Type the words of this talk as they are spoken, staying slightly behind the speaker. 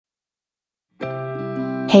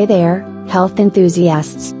Hey there, health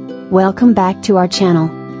enthusiasts! Welcome back to our channel.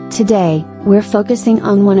 Today, we're focusing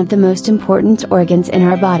on one of the most important organs in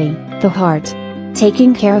our body, the heart.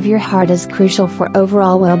 Taking care of your heart is crucial for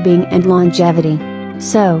overall well-being and longevity.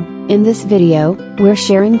 So, in this video, we're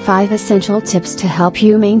sharing 5 essential tips to help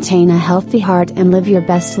you maintain a healthy heart and live your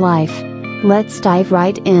best life. Let's dive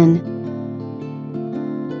right in.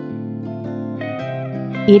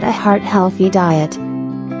 Eat a heart-healthy diet.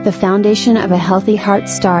 The foundation of a healthy heart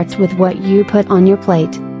starts with what you put on your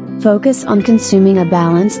plate. Focus on consuming a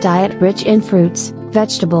balanced diet rich in fruits,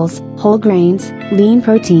 vegetables, whole grains, lean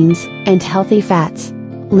proteins, and healthy fats.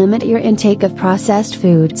 Limit your intake of processed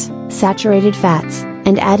foods, saturated fats,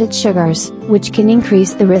 and added sugars, which can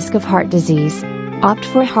increase the risk of heart disease. Opt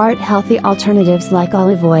for heart-healthy alternatives like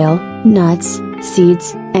olive oil, nuts,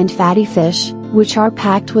 seeds, and fatty fish, which are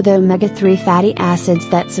packed with omega-3 fatty acids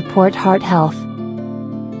that support heart health.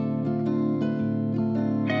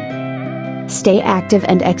 Stay active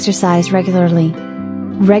and exercise regularly.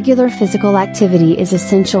 Regular physical activity is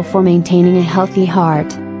essential for maintaining a healthy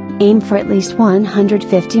heart. Aim for at least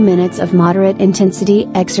 150 minutes of moderate intensity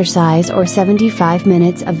exercise or 75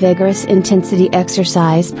 minutes of vigorous intensity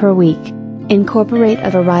exercise per week. Incorporate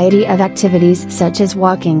a variety of activities such as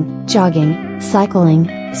walking, jogging, cycling,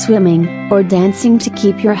 swimming, or dancing to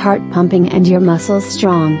keep your heart pumping and your muscles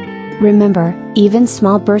strong. Remember, even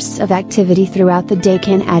small bursts of activity throughout the day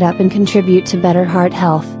can add up and contribute to better heart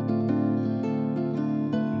health.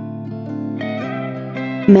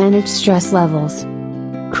 Manage stress levels.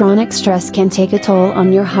 Chronic stress can take a toll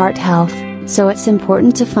on your heart health, so it's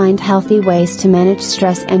important to find healthy ways to manage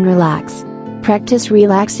stress and relax. Practice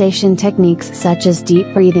relaxation techniques such as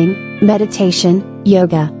deep breathing, meditation,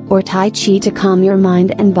 yoga, or Tai Chi to calm your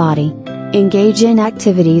mind and body. Engage in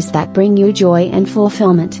activities that bring you joy and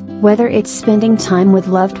fulfillment, whether it's spending time with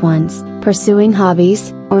loved ones, pursuing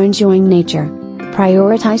hobbies, or enjoying nature.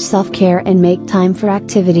 Prioritize self-care and make time for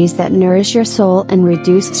activities that nourish your soul and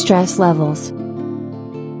reduce stress levels.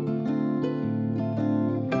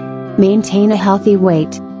 Maintain a healthy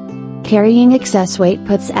weight. Carrying excess weight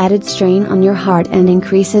puts added strain on your heart and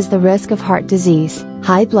increases the risk of heart disease,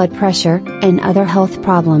 high blood pressure, and other health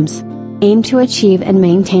problems. Aim to achieve and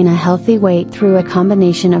maintain a healthy weight through a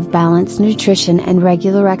combination of balanced nutrition and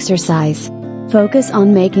regular exercise. Focus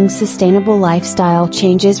on making sustainable lifestyle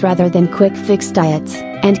changes rather than quick-fix diets,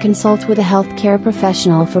 and consult with a healthcare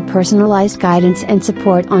professional for personalized guidance and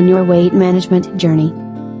support on your weight management journey.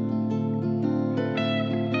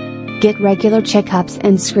 Get regular checkups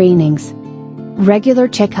and screenings. Regular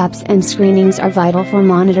checkups and screenings are vital for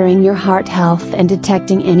monitoring your heart health and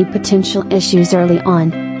detecting any potential issues early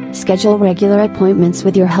on. Schedule regular appointments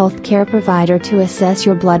with your healthcare provider to assess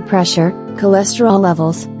your blood pressure, cholesterol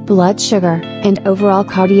levels, blood sugar, and overall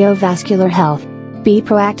cardiovascular health. Be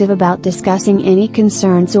proactive about discussing any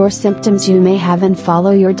concerns or symptoms you may have and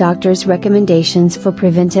follow your doctor's recommendations for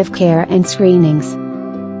preventive care and screenings.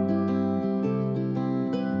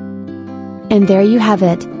 And there you have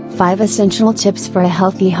it, 5 essential tips for a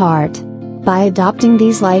healthy heart. By adopting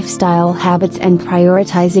these lifestyle habits and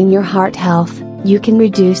prioritizing your heart health, you can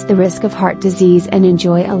reduce the risk of heart disease and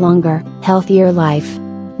enjoy a longer, healthier life.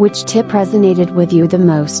 Which tip resonated with you the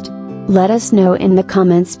most? Let us know in the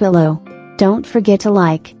comments below. Don't forget to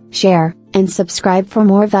like, share, and subscribe for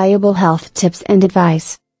more valuable health tips and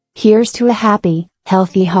advice. Here's to a happy,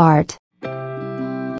 healthy heart.